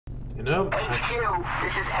You know, HQ,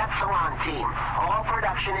 this is Epsilon team. All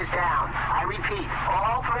production is down. I repeat,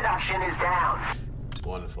 all production is down.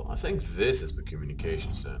 Wonderful. I think this is the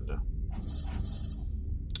communication center.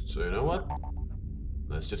 So you know what?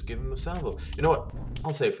 Let's just give him a salvo. You know what?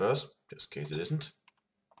 I'll say first, just in case it isn't.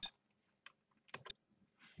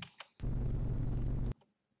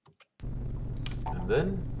 And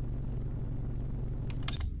then...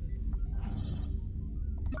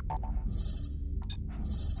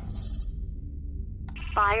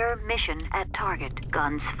 Fire mission at target.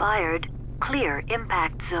 Guns fired. Clear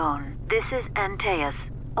impact zone. This is Anteus.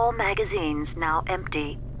 All magazines now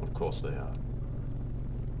empty. Of course they are.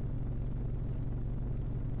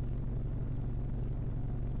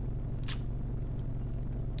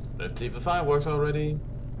 Let's see if the fireworks already.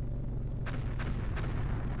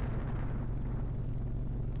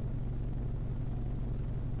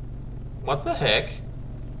 What the heck?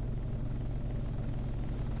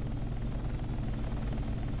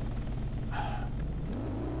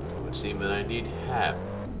 It would seem that I need half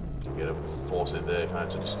to get a force in there if I had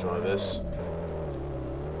to destroy this.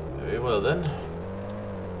 Very well then.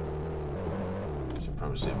 Should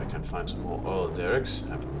probably see if I can find some more oil derricks.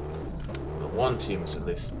 Well, one team is at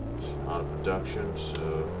least out of production,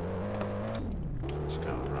 so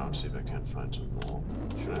scout around, see if I can find some more.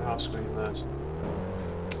 Should I half screen that?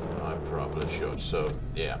 I probably should. So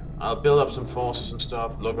yeah, I'll build up some forces and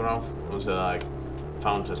stuff, look around until I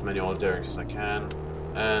found as many oil derricks as I can,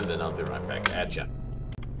 and then I'll be right back at ya.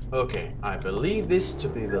 Okay, I believe this to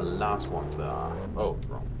be the last one. Oh,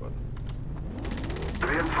 wrong button.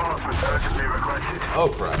 Reinforcements urgently requested. Oh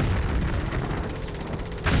crap.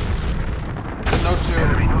 No two.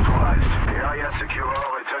 Enemy neutralized. The area secure.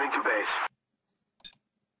 Returning to base.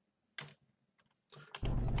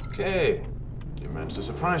 Okay, you managed to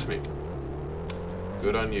surprise me.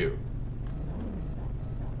 Good on you.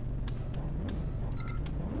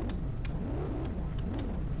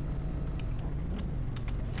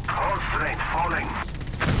 All strength falling.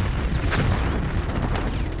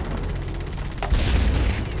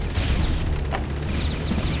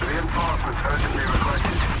 Reinforcements urgently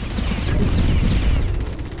requested.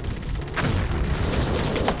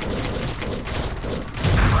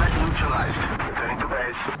 Threat neutralized. Returning to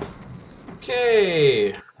base.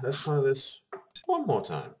 Okay, let's try this one more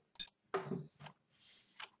time.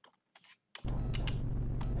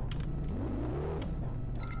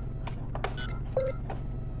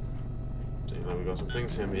 We got some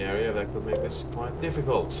things in the area that could make this quite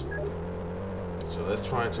difficult. So let's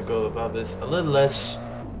try to go about this a little less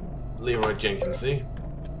Leroy Jenkinsy.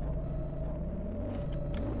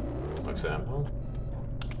 For example.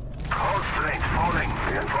 All strength falling.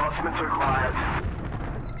 Reinforcements required.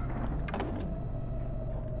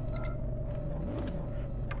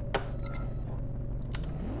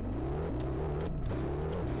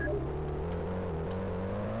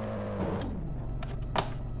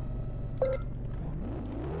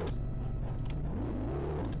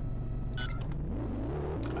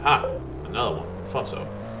 Aha! Another one. Thought so.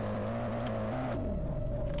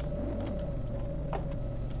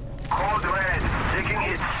 Cold red. Taking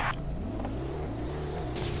hits.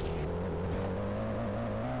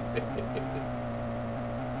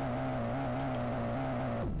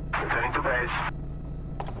 Returning to base.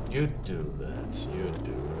 You do that. You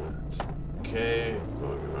do that. Okay,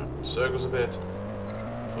 going around in circles a bit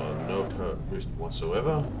for no reason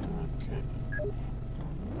whatsoever. Okay.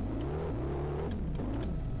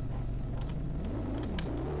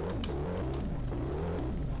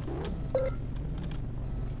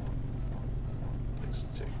 Let's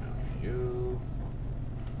take out you.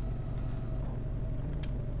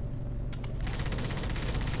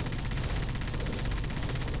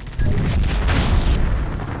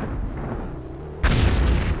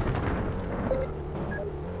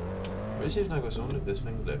 It seems like there's only this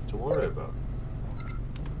thing left to worry about.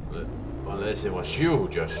 Unless it was you who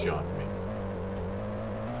just shot me.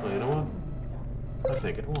 Well, you know what? I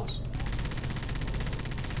think it was.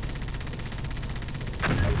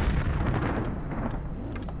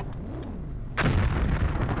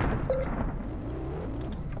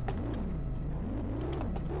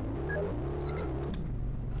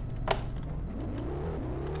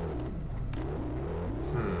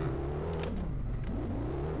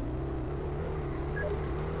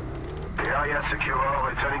 Area secure.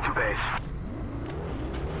 Returning to base.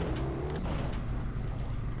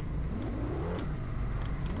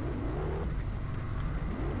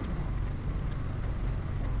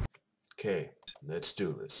 Okay, let's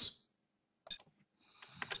do this.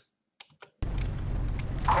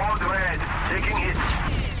 Cold red. Taking hits.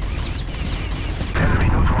 Enemy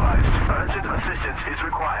neutralized. Urgent assistance is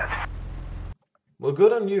required. Well,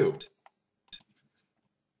 good on you.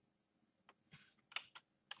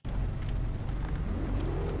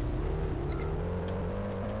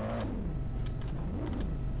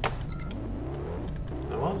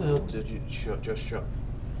 Now, what the hell did you just shot?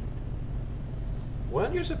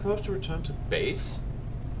 Weren't you supposed to return to base?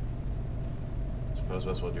 I suppose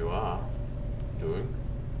that's what you are doing.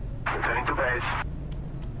 Returning to base.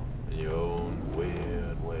 In your own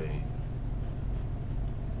weird way.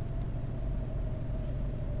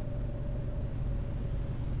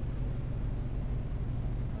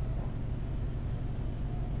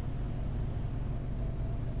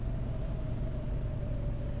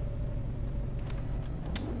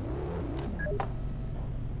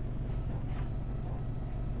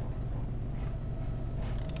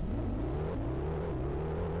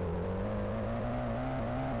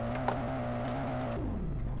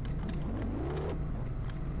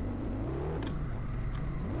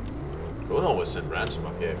 We'll always send ransom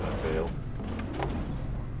up here if I fail.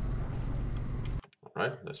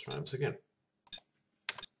 Alright, let's try this again.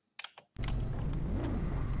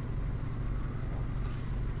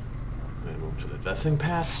 And move to let that thing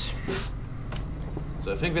pass.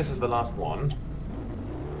 So I think this is the last one.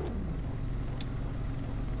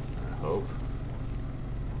 I hope.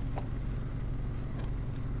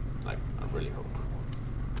 Like, I really hope.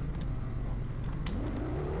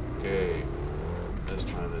 Okay. Let's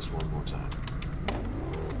try this one more time.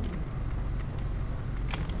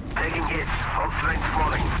 Taking hits. Hold strength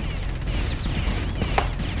falling.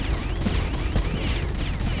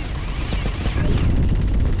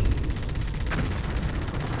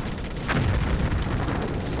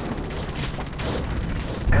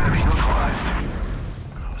 Enemy neutralized.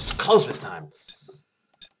 Oh, it's close this time.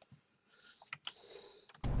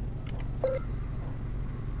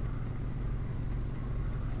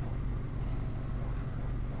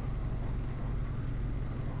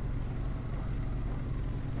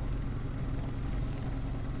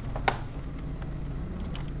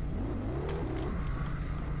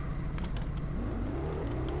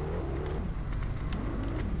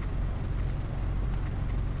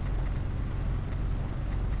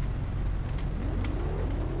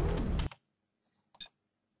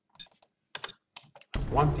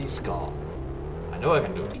 Want the skull. I know I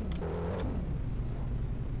can do it.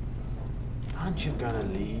 Aren't you gonna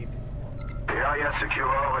leave? Area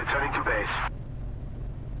secure. Returning to base.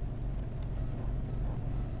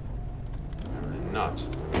 Apparently not.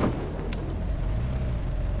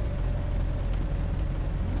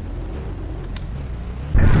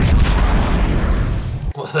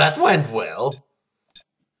 Well, that went well.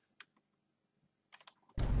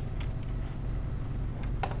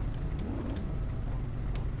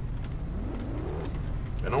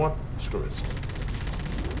 You know what? Screw this.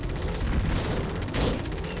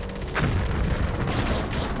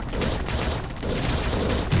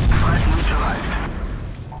 Threat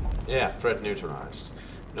neutralized. Yeah, threat neutralized.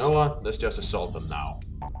 You know what? Let's just assault them now.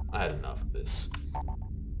 I had enough of this.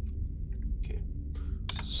 Okay.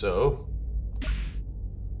 So...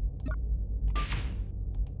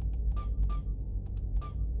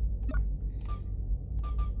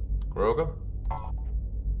 Kroger?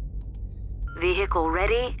 Vehicle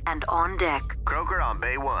ready and on deck. Croker on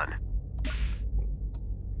Bay 1.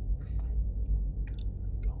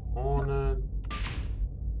 Hornet.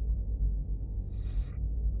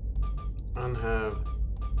 And have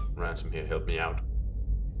Ransom here help me out.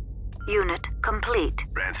 Unit complete.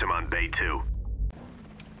 Ransom on Bay 2.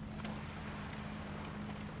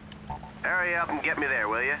 Hurry up and get me there,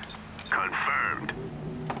 will you? Confirmed.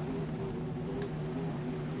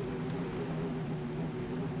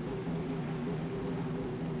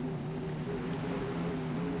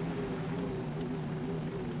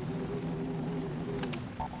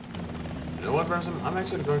 You know what, Ransom? I'm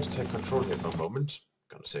actually going to take control here for a moment.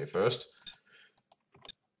 Gonna say first.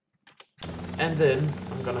 And then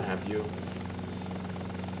I'm gonna have you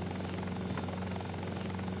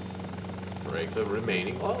break the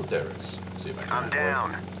remaining oil derricks. See if I can. I'm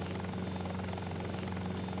down.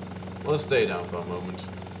 We'll stay down for a moment.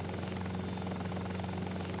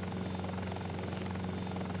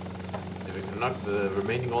 If we can knock the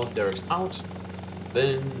remaining oil derricks out,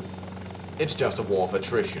 then it's just a war of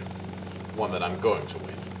attrition. One that I'm going to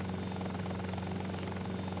win.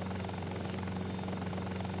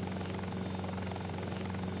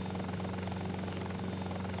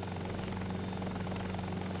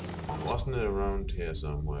 Wasn't it around here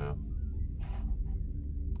somewhere?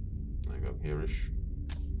 Like up here-ish.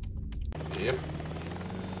 Yep.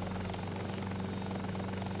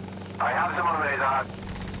 I have them on radar.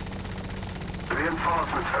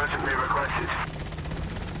 Reinforcements urgently requested.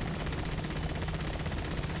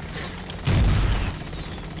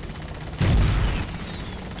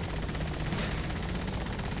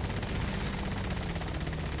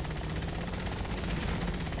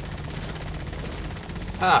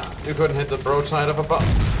 Ah, you couldn't hit the broadside of a barn.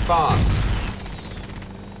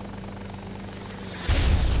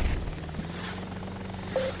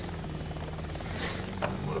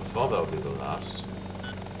 Would have thought that would be the last.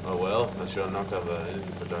 Oh well, that sure knocked out the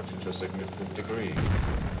energy production to a significant degree.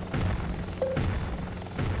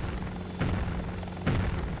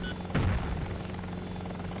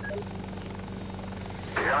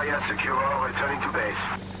 The area secure, returning to base.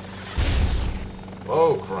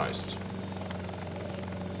 Oh Christ.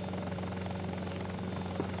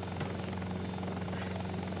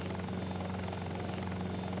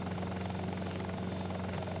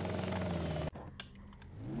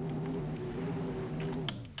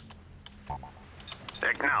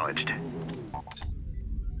 Acknowledged.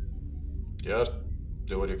 Just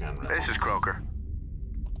do what you can, Red. This is Croker.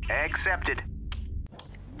 Accepted.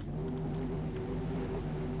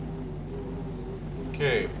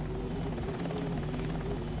 Okay.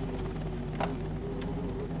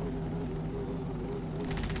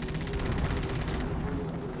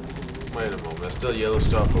 Wait a moment, there's still yellow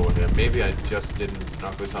stuff over here. Maybe I just didn't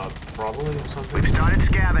knock this out properly or something? We've started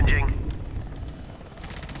scavenging.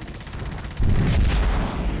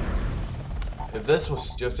 If this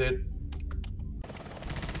was just it...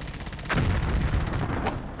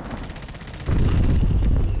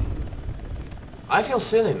 I feel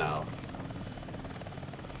silly now.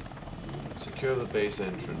 Secure the base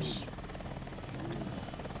entrance.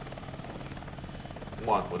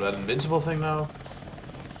 What, with that invincible thing now?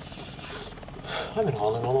 I've been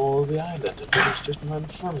hauling all over the island and it's just right in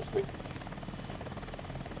front of me.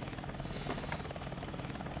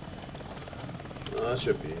 That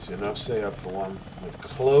should be easy enough. Stay up for one with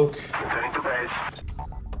cloak. Returning to base.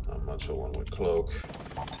 Not much for one with cloak.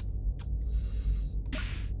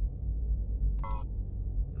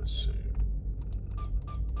 Let's see.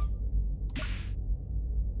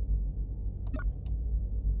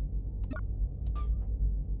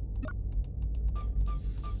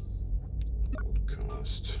 Would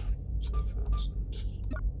cost 10,000.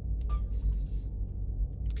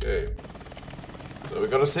 Okay. So we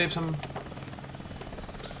gotta save some.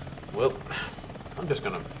 Well, I'm just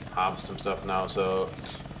gonna harvest some stuff now, so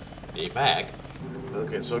be back.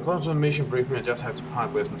 Okay, so according to the mission briefing, I just have to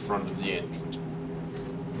park where's in front of the entrance.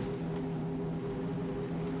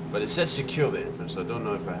 But it said secure the entrance, so I don't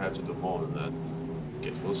know if I have to do more than that.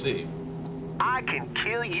 Guess we'll see. I can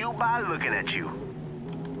kill you by looking at you.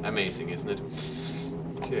 Amazing, isn't it?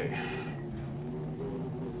 Okay.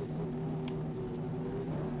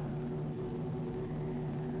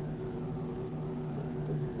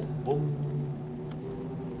 Boom.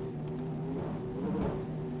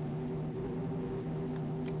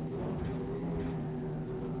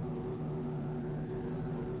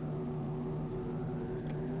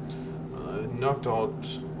 I knocked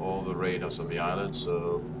out all the raiders on the island,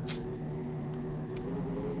 so...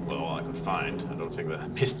 well, all I could find. I don't think that I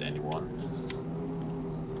missed anyone.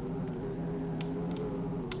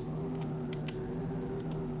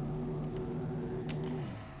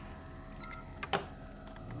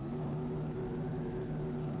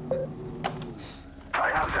 I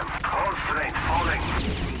have them. Hold straight, falling.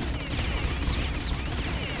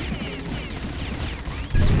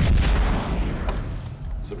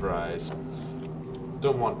 Surprise.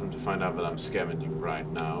 Don't want them to find out that I'm scavenging right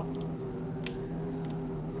now.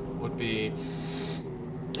 Would be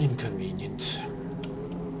inconvenient.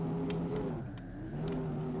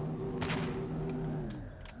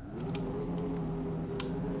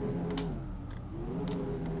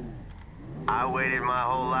 I waited my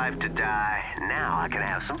whole life to die. Now I can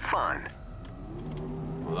have some fun.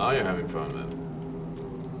 Well, now you're having fun then.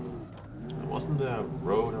 Wasn't there a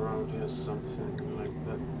road around here, something like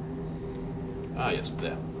that? Ah, yes,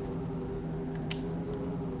 there.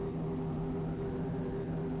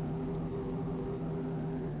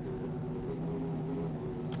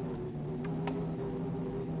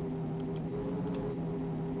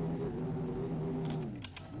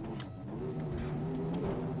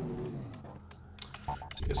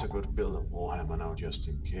 Guess I could build a Warhammer now just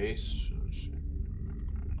in case.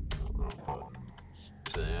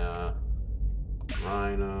 There.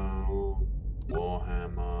 Rhino.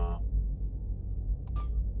 Warhammer.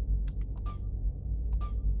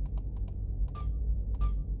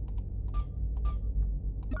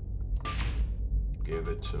 Give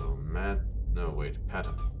it to Matt. No, wait,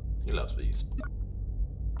 Patton. He loves these.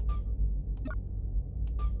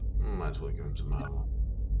 might as well give him some ammo.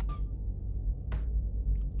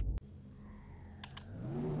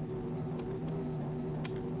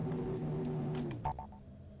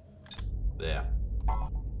 There.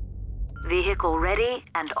 Vehicle ready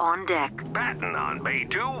and on deck. Batten on Bay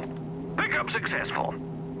 2. Pickup successful.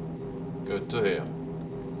 Good to hear.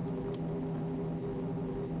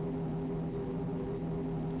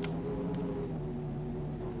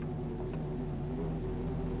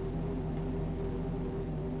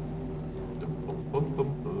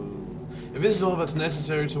 If this is all that's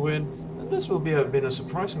necessary to win, then this will be been a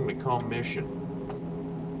surprisingly calm mission.